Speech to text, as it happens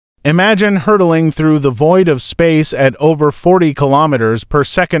Imagine hurtling through the void of space at over 40 kilometers per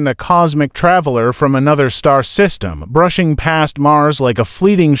second, a cosmic traveler from another star system, brushing past Mars like a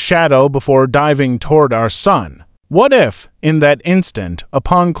fleeting shadow before diving toward our Sun. What if, in that instant,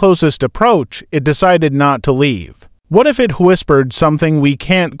 upon closest approach, it decided not to leave? What if it whispered something we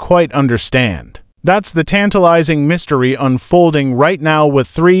can't quite understand? That's the tantalizing mystery unfolding right now with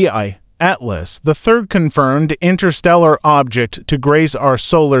 3I. Atlas, the third confirmed interstellar object to grace our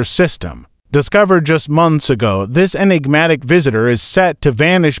solar system. Discovered just months ago, this enigmatic visitor is set to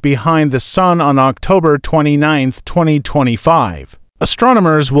vanish behind the Sun on October 29, 2025.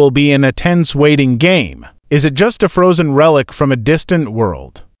 Astronomers will be in a tense waiting game. Is it just a frozen relic from a distant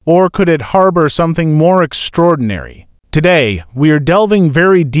world? Or could it harbor something more extraordinary? Today, we are delving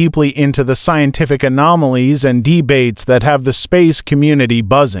very deeply into the scientific anomalies and debates that have the space community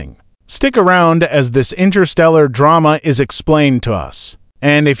buzzing. Stick around as this interstellar drama is explained to us.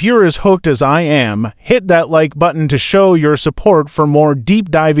 And if you're as hooked as I am, hit that like button to show your support for more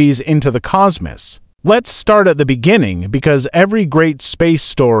deep dives into the cosmos. Let's start at the beginning, because every great space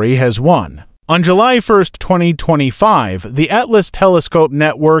story has one. On July 1, 2025, the Atlas telescope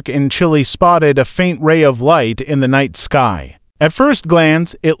network in Chile spotted a faint ray of light in the night sky. At first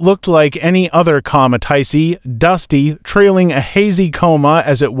glance, it looked like any other comet, icy, dusty, trailing a hazy coma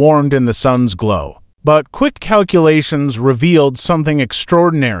as it warmed in the sun's glow. But quick calculations revealed something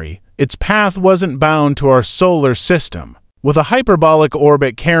extraordinary. Its path wasn't bound to our solar system. With a hyperbolic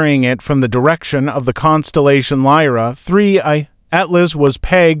orbit carrying it from the direction of the constellation Lyra, 3I, Atlas was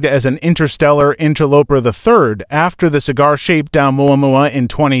pegged as an interstellar interloper III after the cigar-shaped Oumuamua in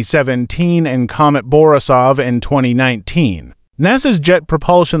 2017 and comet Borisov in 2019. NASA's Jet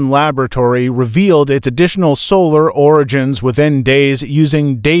Propulsion Laboratory revealed its additional solar origins within days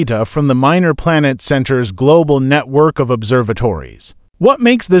using data from the Minor Planet Center's global network of observatories. What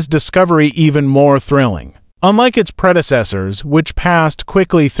makes this discovery even more thrilling? Unlike its predecessors, which passed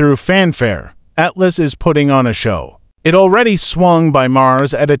quickly through fanfare, Atlas is putting on a show. It already swung by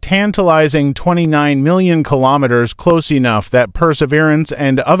Mars at a tantalizing 29 million kilometers, close enough that Perseverance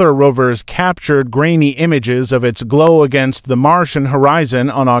and other rovers captured grainy images of its glow against the Martian horizon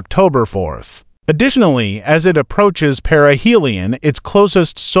on October 4th. Additionally, as it approaches perihelion, its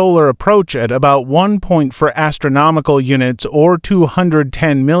closest solar approach at about 1.4 astronomical units or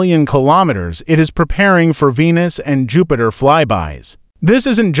 210 million kilometers, it is preparing for Venus and Jupiter flybys. This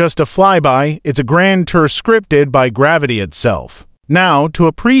isn't just a flyby, it's a grand tour scripted by gravity itself. Now, to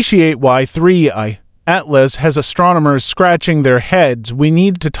appreciate why 3I, Atlas has astronomers scratching their heads, we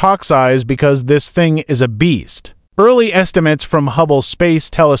need to talk size, because this thing is a beast. Early estimates from Hubble Space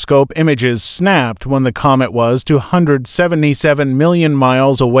Telescope images snapped when the comet was 277 million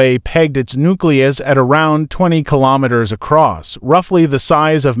miles away pegged its nucleus at around 20 kilometers across, roughly the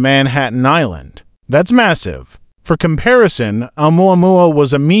size of Manhattan Island. That's massive. For comparison, Oumuamua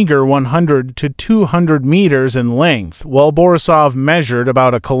was a meager 100 to 200 meters in length, while Borisov measured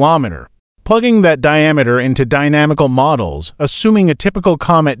about a kilometer. Plugging that diameter into dynamical models, assuming a typical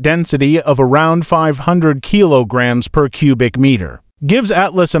comet density of around 500 kilograms per cubic meter, gives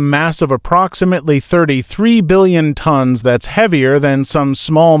Atlas a mass of approximately 33 billion tons. That's heavier than some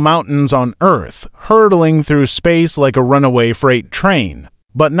small mountains on Earth, hurtling through space like a runaway freight train.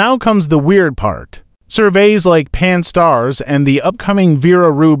 But now comes the weird part. Surveys like Pan-STARRS and the upcoming Vera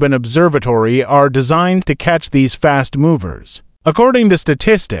Rubin Observatory are designed to catch these fast movers. According to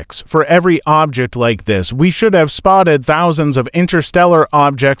statistics, for every object like this, we should have spotted thousands of interstellar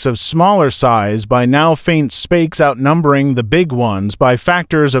objects of smaller size by now, faint spakes outnumbering the big ones by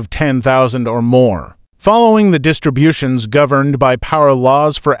factors of 10,000 or more. Following the distributions governed by power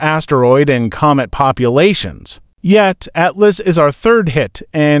laws for asteroid and comet populations. Yet, Atlas is our third hit,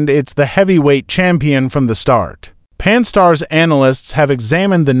 and it's the heavyweight champion from the start. Pan-STARRS analysts have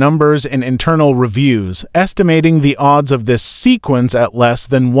examined the numbers in internal reviews, estimating the odds of this sequence at less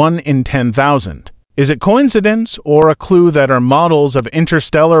than 1 in 10,000. Is it coincidence, or a clue that our models of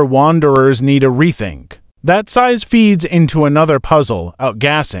interstellar wanderers need a rethink? That size feeds into another puzzle,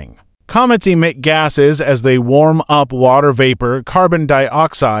 outgassing. Comets emit gases as they warm up: water vapor, carbon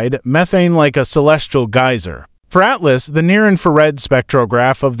dioxide, methane, like a celestial geyser. For Atlas, the near-infrared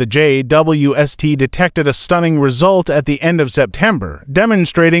spectrograph of the JWST detected a stunning result at the end of September,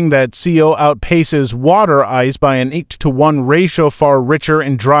 demonstrating that CO outpaces water ice by an 8-to-1 ratio, far richer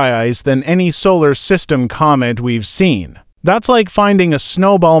in dry ice than any solar system comet we've seen. That's like finding a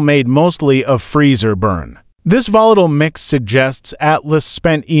snowball made mostly of freezer burn. This volatile mix suggests Atlas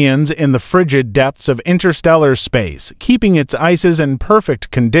spent eons in the frigid depths of interstellar space, keeping its ices in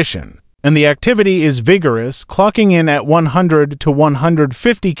perfect condition. and the activity is vigorous, clocking in at 100 to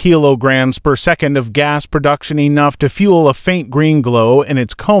 150 kilograms per second of gas production, enough to fuel a faint green glow in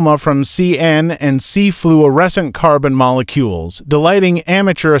its coma from CN and C fluorescent carbon molecules, delighting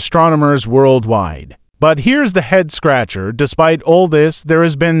amateur astronomers worldwide. But here's the head-scratcher. Despite all this, there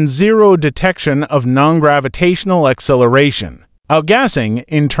has been zero detection of non-gravitational acceleration. Outgassing,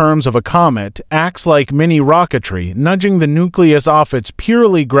 in terms of a comet, acts like mini-rocketry, nudging the nucleus off its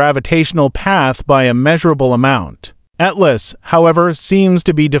purely gravitational path by a measurable amount. Atlas, however, seems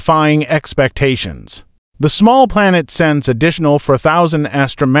to be defying expectations. The small planet sends additional 4,000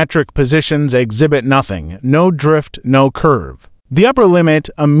 astrometric positions exhibit nothing, no drift, no curve. The upper limit,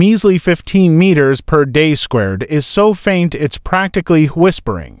 a measly 15 meters per day squared, is so faint it's practically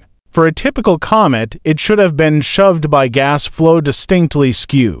whispering. For a typical comet, it should have been shoved by gas flow distinctly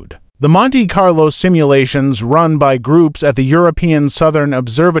skewed. The Monte Carlo simulations run by groups at the European Southern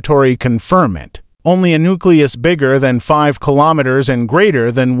Observatory confirm it. Only a nucleus bigger than 5 kilometers and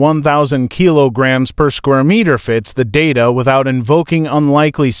greater than 1,000 kilograms per square meter fits the data without invoking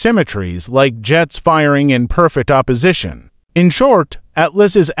unlikely symmetries like jets firing in perfect opposition. In short,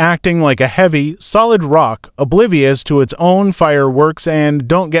 Atlas is acting like a heavy, solid rock, oblivious to its own fireworks and,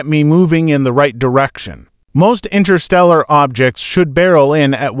 don't get me, moving in the right direction. Most interstellar objects should barrel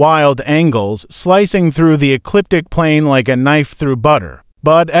in at wild angles, slicing through the ecliptic plane like a knife through butter.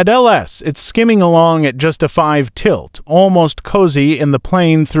 But at LS, it's skimming along at just a 5 tilt, almost cozy in the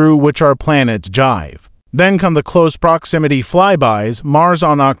plane through which our planets jive. Then come the close proximity flybys, Mars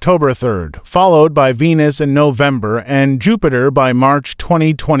on October 3rd, followed by Venus in November and Jupiter by March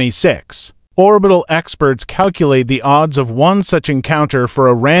 2026. Orbital experts calculate the odds of one such encounter for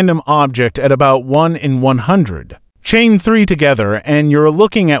a random object at about 1 in 100. Chain 3 together and you're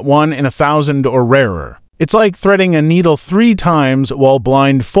looking at 1 in 1,000 or rarer. It's like threading a needle 3 times while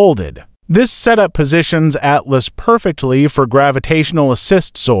blindfolded. This setup positions Atlas perfectly for gravitational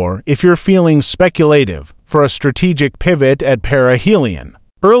assist soar if you're feeling speculative, for a strategic pivot at perihelion.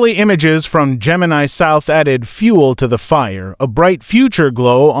 Early images from Gemini South added fuel to the fire, a bright future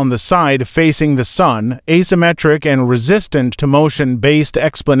glow on the side facing the sun, asymmetric and resistant to motion-based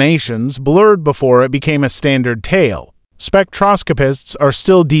explanations, blurred before it became a standard tale. Spectroscopists are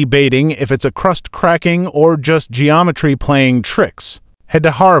still debating if it's a crust cracking or just geometry playing tricks. Head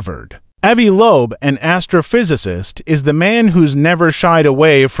to Harvard. Avi Loeb, an astrophysicist, is the man who's never shied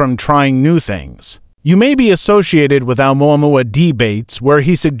away from trying new things. You may be associated with Oumuamua debates, where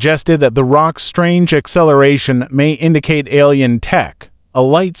he suggested that the rock's strange acceleration may indicate alien tech, a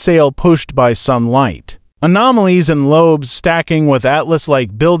light sail pushed by sunlight. Anomalies in Loeb's stacking with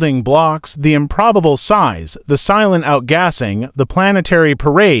Atlas-like building blocks, the improbable size, the silent outgassing, the planetary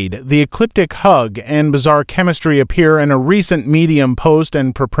parade, the ecliptic hug, and bizarre chemistry appear in a recent Medium post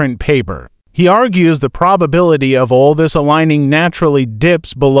and preprint paper. He argues the probability of all this aligning naturally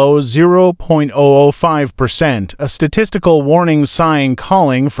dips below 0.005%, a statistical warning sign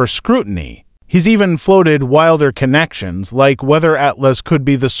calling for scrutiny. He's even floated wilder connections, like whether Atlas could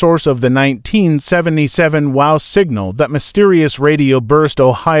be the source of the 1977 WOW signal that mysterious radio burst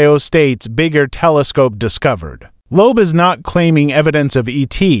Ohio State's Bigger telescope discovered. Loeb is not claiming evidence of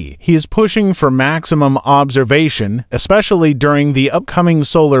ET, he is pushing for maximum observation, especially during the upcoming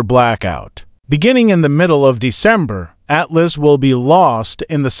solar blackout. Beginning in the middle of December, Atlas will be lost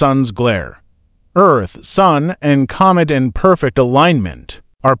in the sun's glare. Earth, Sun, and Comet in perfect alignment.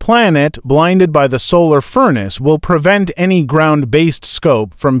 Our planet, blinded by the solar furnace, will prevent any ground-based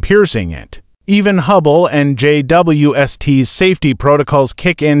scope from piercing it. Even Hubble and JWST's safety protocols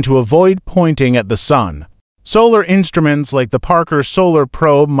kick in to avoid pointing at the sun. Solar instruments like the Parker Solar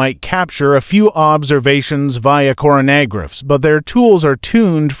Probe might capture a few observations via coronagraphs, but their tools are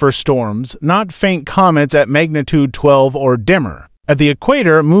tuned for storms, not faint comets at magnitude 12 or dimmer. At the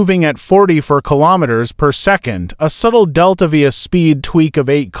equator, moving at 44 kilometers per second, a subtle delta via speed tweak of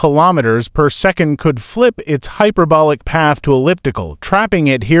 8 kilometers per second could flip its hyperbolic path to elliptical, trapping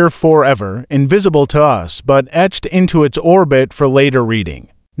it here forever, invisible to us, but etched into its orbit for later reading.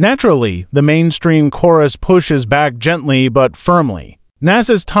 Naturally, the mainstream chorus pushes back gently but firmly.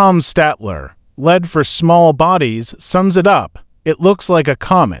 NASA's Tom Statler, led for small bodies, sums it up. It looks like a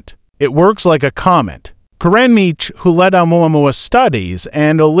comet. It works like a comet. Karen Meach, who led Oumuamua studies,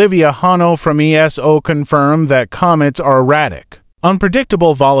 and Olivia Hano from ESO confirm that comets are erratic.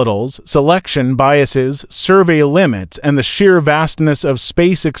 Unpredictable volatiles, selection biases, survey limits, and the sheer vastness of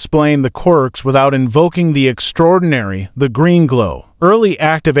space explain the quirks without invoking the extraordinary, the green glow, early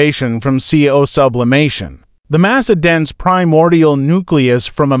activation from CO sublimation. the mass-dense primordial nucleus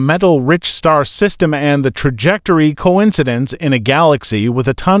from a metal-rich star system, and the trajectory coincidence in a galaxy with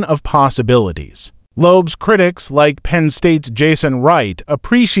a ton of possibilities. Loeb's critics, like Penn State's Jason Wright,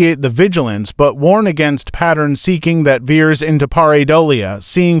 appreciate the vigilance but warn against pattern seeking that veers into pareidolia,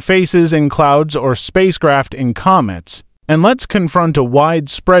 seeing faces in clouds or spacecraft in comets. And let's confront a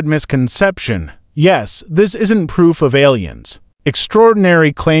widespread misconception. Yes, this isn't proof of aliens.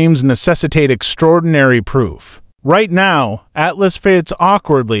 Extraordinary claims necessitate extraordinary proof. Right now, Atlas fits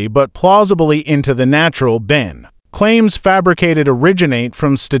awkwardly but plausibly into the natural bin. Claims fabricated originate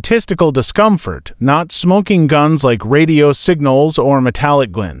from statistical discomfort, not smoking guns like radio signals or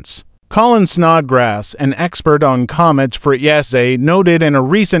metallic glints. Colin Snodgrass, an expert on comets for ESA, noted in a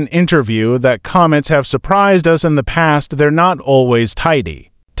recent interview that comets have surprised us in the past. They're not always tidy.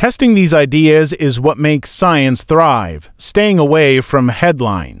 Testing these ideas is what makes science thrive, staying away from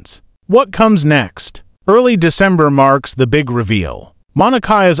headlines. What comes next? Early December marks the big reveal. Mauna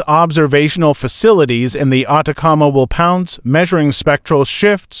Kea's observational facilities in the Atacama will pounce, measuring spectral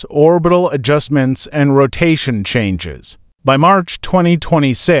shifts, orbital adjustments, and rotation changes. By March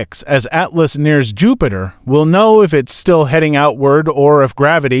 2026, as Atlas nears Jupiter, we'll know if it's still heading outward or if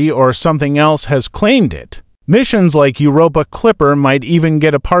gravity or something else has claimed it. Missions like Europa Clipper might even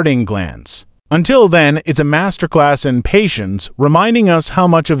get a parting glance. Until then, it's a masterclass in patience, reminding us how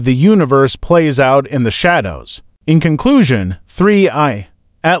much of the universe plays out in the shadows. In conclusion, 3I.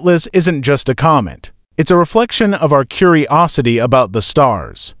 Atlas isn't just a comet. It's a reflection of our curiosity about the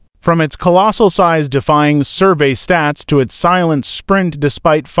stars. From its colossal size defying survey stats to its silent sprint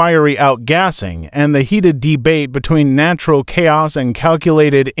despite fiery outgassing and the heated debate between natural chaos and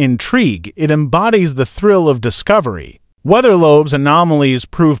calculated intrigue, it embodies the thrill of discovery. Whether Loeb's anomalies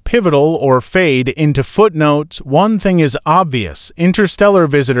prove pivotal or fade into footnotes, one thing is obvious: interstellar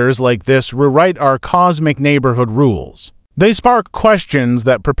visitors like this rewrite our cosmic neighborhood rules. They spark questions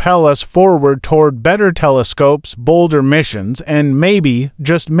that propel us forward toward better telescopes, bolder missions, and maybe,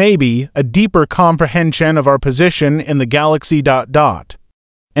 just maybe, a deeper comprehension of our position in the galaxy.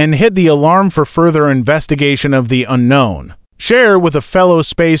 And hit the alarm for further investigation of the unknown. Share with a fellow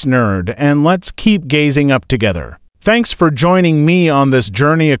space nerd, and let's keep gazing up together. Thanks for joining me on this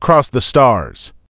journey across the stars.